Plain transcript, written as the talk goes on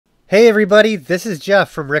Hey everybody, this is Jeff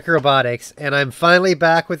from Robotics, and I'm finally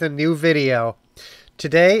back with a new video.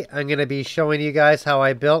 Today, I'm going to be showing you guys how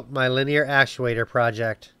I built my linear actuator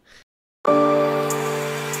project.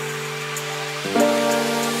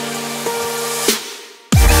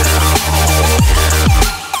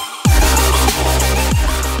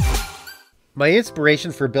 My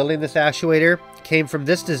inspiration for building this actuator came from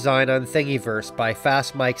this design on Thingiverse by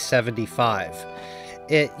FastMike75.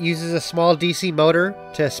 It uses a small DC motor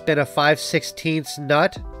to spin a 5/16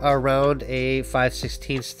 nut around a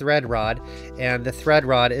 5/16 thread rod, and the thread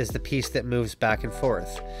rod is the piece that moves back and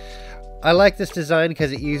forth. I like this design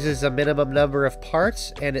because it uses a minimum number of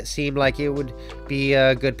parts, and it seemed like it would be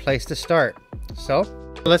a good place to start. So,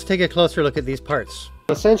 let's take a closer look at these parts.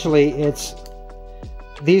 Essentially, it's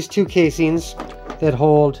these two casings that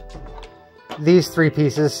hold these three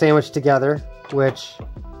pieces sandwiched together, which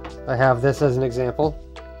I have this as an example,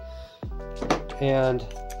 and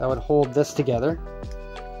I would hold this together.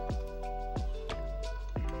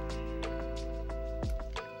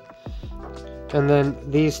 And then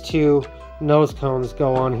these two nose cones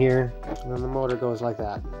go on here, and then the motor goes like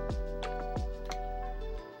that.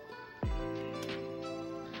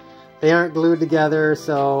 They aren't glued together,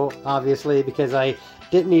 so obviously, because I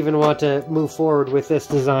didn't even want to move forward with this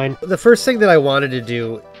design. The first thing that I wanted to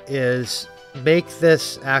do is make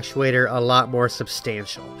this actuator a lot more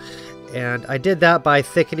substantial, and I did that by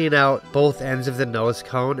thickening out both ends of the nose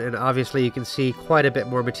cone, and obviously you can see quite a bit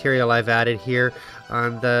more material I've added here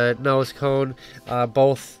on the nose cone,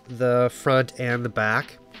 both the front and the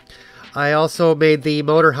back. I also made the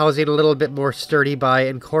motor housing a little bit more sturdy by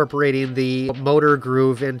incorporating the motor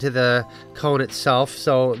groove into the cone itself,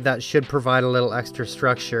 so that should provide a little extra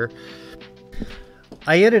structure.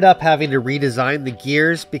 I ended up having to redesign the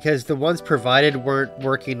gears because the ones provided weren't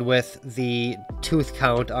working with the tooth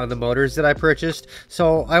count on the motors that I purchased.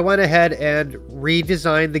 So I went ahead and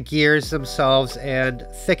redesigned the gears themselves and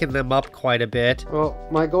thickened them up quite a bit. Well,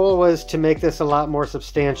 my goal was to make this a lot more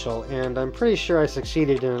substantial, and I'm pretty sure I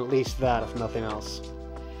succeeded in at least that, if nothing else.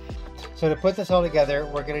 So to put this all together,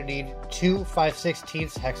 we're going to need two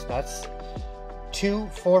 5/16 hex nuts, two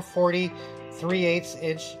 440 3/8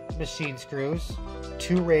 inch machine screws,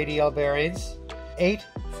 two radial bearings, 8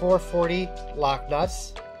 440 lock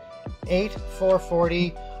nuts, 8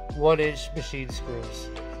 440 1-inch machine screws,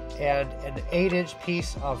 and an 8-inch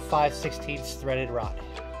piece of 5/16 threaded rod.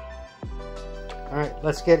 Alright,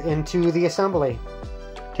 let's get into the assembly.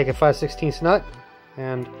 Take a 5/16 nut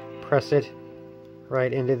and press it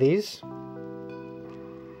right into these.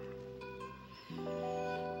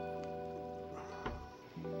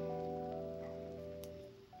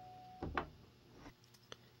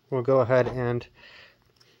 We'll go ahead and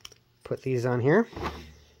put these on here.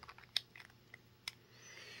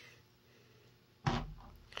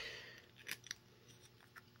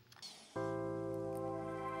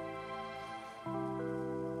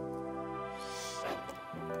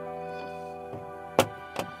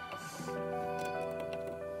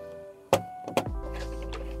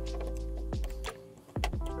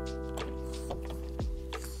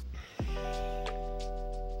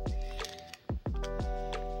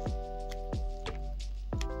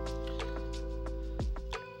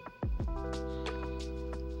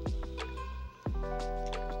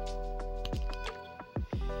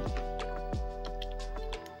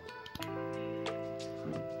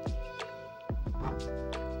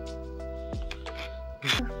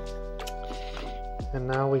 And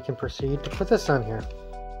now we can proceed to put this on here.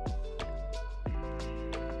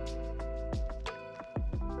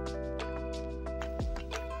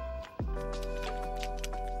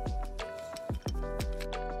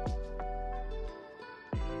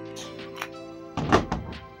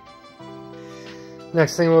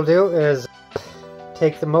 Next thing we'll do is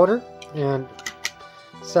take the motor and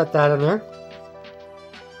set that in there.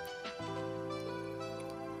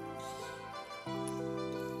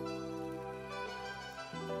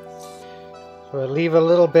 So I leave a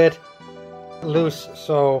little bit loose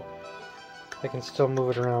so I can still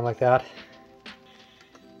move it around like that.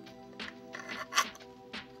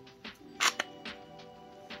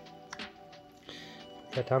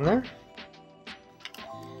 Put that down there.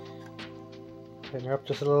 Tighten her up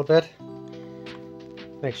just a little bit.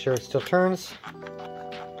 Make sure it still turns.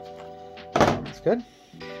 That's good.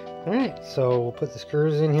 Alright, so we'll put the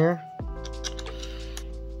screws in here.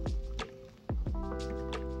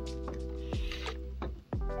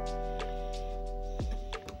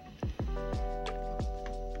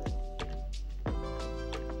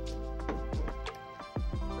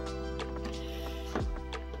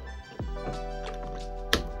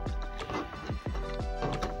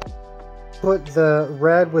 put the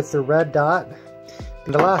red with the red dot.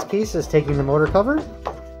 The last piece is taking the motor cover,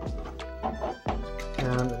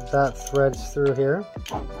 and that threads through here.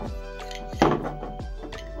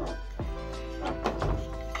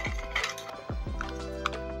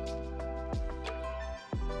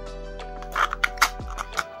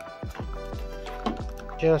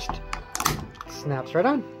 Just snaps right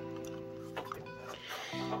on.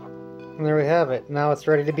 And there we have it. Now it's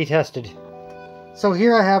ready to be tested. So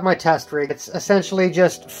here I have my test rig. It's essentially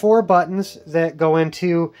just 4 buttons that go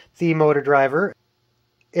into the motor driver.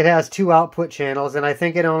 It has 2 output channels, and I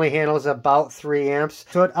think it only handles about 3 amps.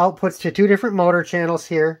 So it outputs to 2 different motor channels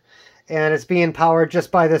here, and it's being powered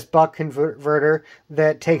just by this buck converter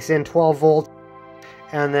that takes in 12 volts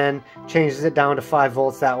and then changes it down to 5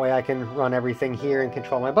 volts. That way I can run everything here and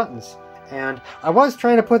control my buttons. And I was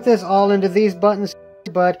trying to put this all into these buttons,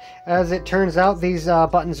 but as it turns out, these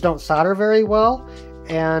buttons don't solder very well,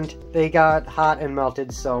 and they got hot and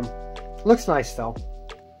melted, so looks nice though.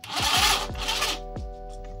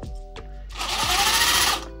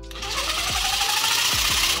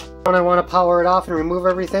 When I want to power it off and remove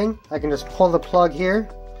everything, I can just pull the plug here,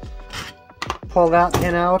 pull that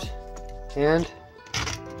pin out, and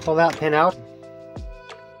pull that pin out.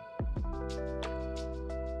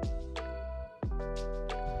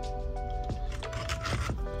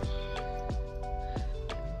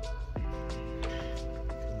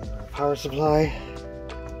 Power supply.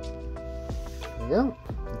 There we go.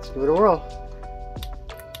 Let's give it a whirl.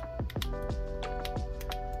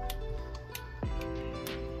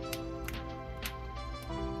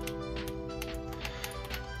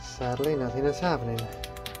 Sadly, nothing is happening.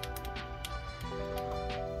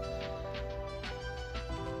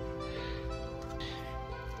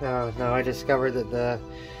 Oh, now I discovered that the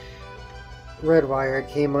red wire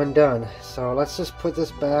came undone. So let's just put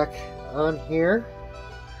this back on here.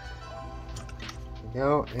 There we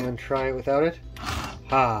go, and try it without it.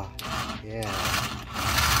 Ha! Yeah.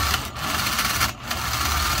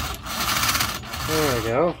 There we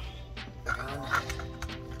go.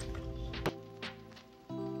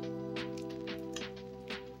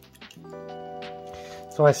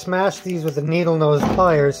 So I smashed these with the needle nose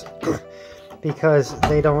pliers because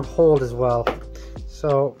they don't hold as well.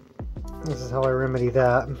 So this is how I remedy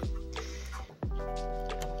that.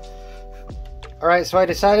 Alright, so I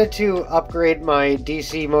decided to upgrade my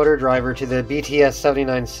DC motor driver to the BTS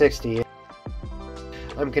 7960.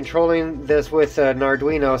 I'm controlling this with an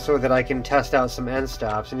Arduino so that I can test out some end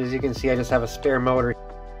stops, and as you can see I just have a spare motor,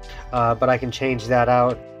 but I can change that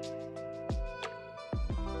out.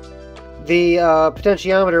 The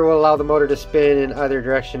potentiometer will allow the motor to spin in either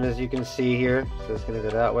direction, as you can see here. So it's going to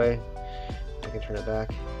go that way. I can turn it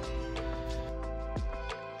back.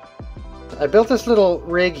 I built this little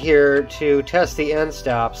rig here to test the end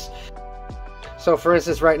stops. So for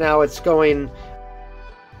instance, right now it's going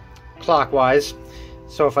clockwise.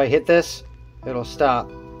 So if I hit this, it'll stop.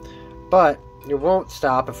 But it won't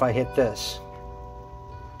stop if I hit this,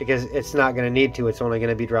 because it's not going to need to. It's only going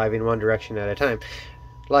to be driving one direction at a time.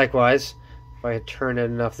 Likewise, if I turn it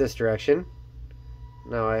enough this direction,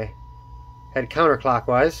 now I head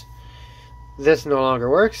counterclockwise, this no longer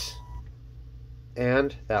works,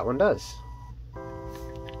 and that one does.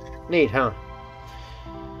 Neat, huh?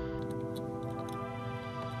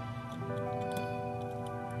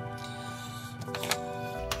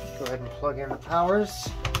 Go ahead and plug in the powers.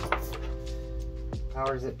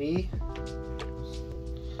 Powers that be.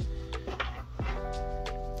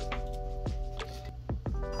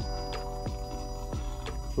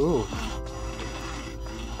 Ooh.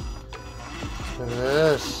 Look at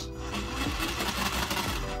this.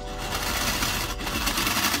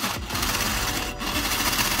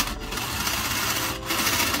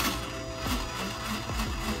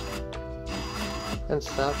 And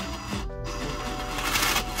stuff.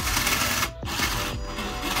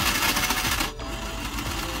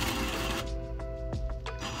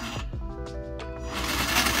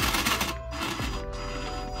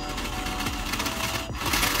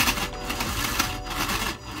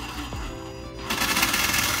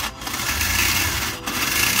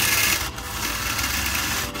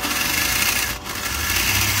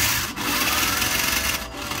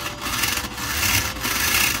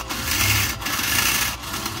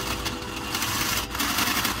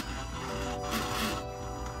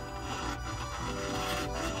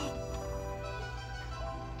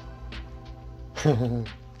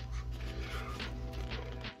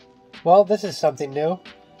 Well, this is something new.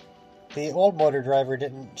 The old motor driver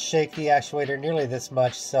didn't shake the actuator nearly this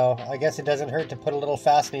much, so I guess it doesn't hurt to put a little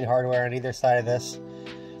fastening hardware on either side of this.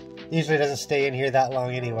 Usually doesn't stay in here that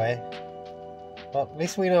long anyway. Well, at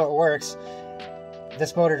least we know it works.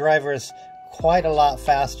 This motor driver is quite a lot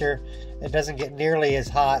faster. It doesn't get nearly as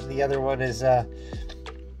hot. The other one is like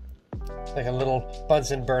a little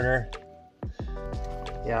Bunsen burner.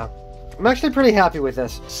 Yeah, I'm actually pretty happy with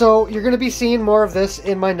this. So you're going to be seeing more of this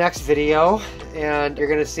in my next video, and you're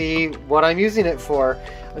going to see what I'm using it for.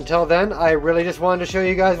 Until then, I really just wanted to show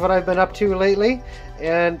you guys what I've been up to lately,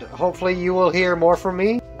 and hopefully you will hear more from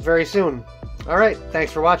me very soon. All right,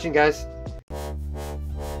 thanks for watching, guys.